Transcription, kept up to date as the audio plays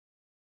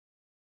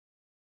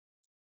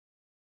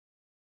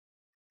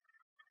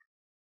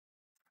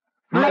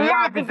My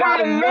life is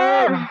out of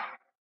love.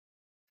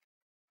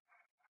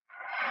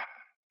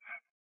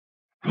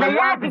 My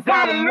life is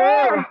out of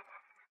love.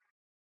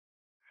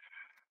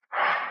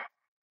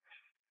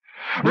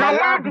 My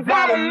life is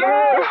out of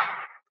love.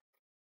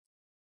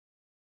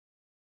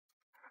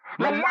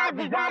 My life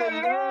is out of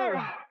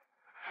love.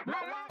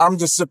 I'm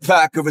just a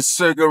pack of a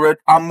cigarette.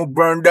 I'ma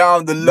burn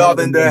down the love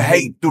and the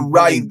hate, the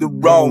right, the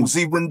wrongs.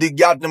 Even the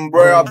goddamn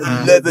where I've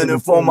been living it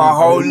for my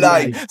whole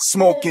life.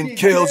 Smoking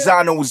kills,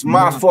 I know it's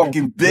my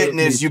fucking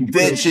business. You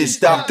bitches,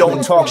 stop,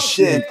 don't talk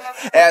shit.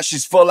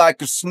 Ashes fall like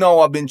the snow.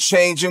 I've been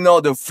changing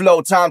all the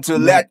flow. Time to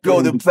let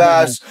go the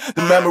past.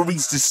 The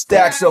memories, the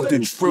stacks of the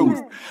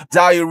truth.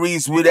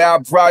 Diaries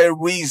without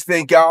priorities.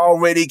 Think I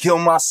already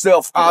killed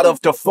myself out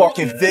of the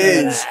fucking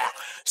fizz.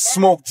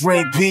 Smoke,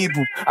 drink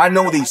people, I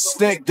know they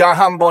stink. 다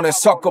한 번에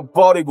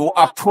섞어버리고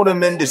I put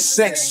them in the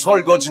sink.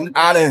 설거지는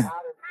안 해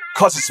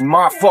Cause it's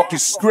my fucking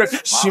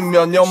script.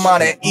 십몇 년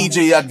만에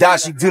이제야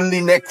다시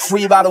들리네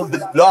creep out of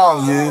the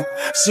long, yeah.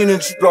 신은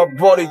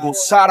죽어버리고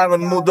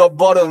사랑은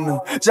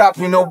묻어버렸네.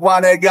 잡힌 너와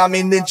내가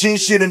믿는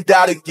진실은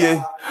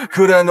다르게.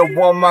 그래 널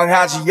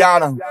원망하지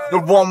않아.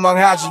 널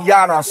원망하지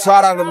않아.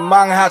 사랑은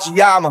망하지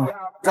않아.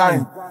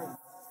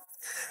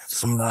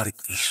 Somebody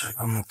kiss it,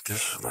 I'ma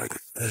kiss it like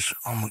a dish,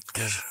 I'ma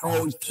kiss it.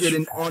 Always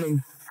getting on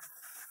him.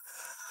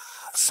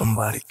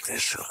 Somebody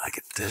kiss it like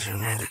a dish,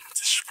 need it,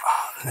 dish,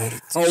 need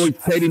it. Always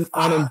hating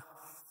on him.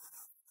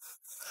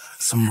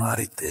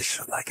 Somebody dish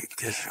it like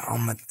a dish,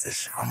 I'ma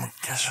dish, I'ma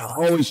kiss it.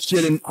 Always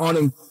shitting on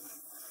him.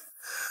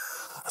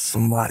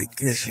 Somebody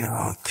kiss it,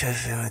 I'ma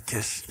kiss it,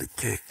 kiss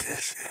it,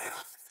 kiss it.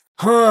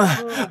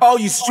 All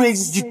you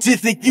strangers, you did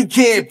think you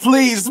can't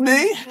please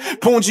me.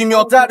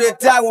 본지면 다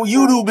됐다고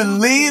you do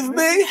believe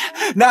me.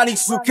 난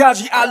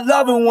익숙하지, I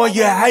love it when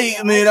you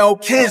hate me.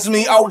 Don't kiss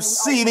me, don't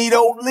see me,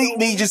 don't leave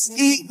me, just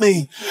eat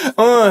me.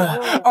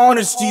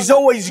 Honesty's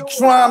always a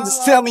crime.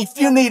 Just tell me if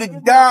you need a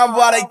dime,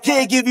 but I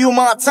can't give you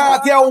my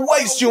time. Can't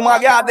waste you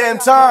my goddamn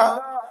time.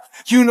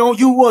 You know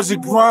you was a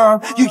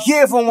grind. You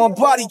care for my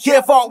body,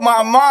 can't fuck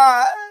my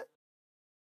mind.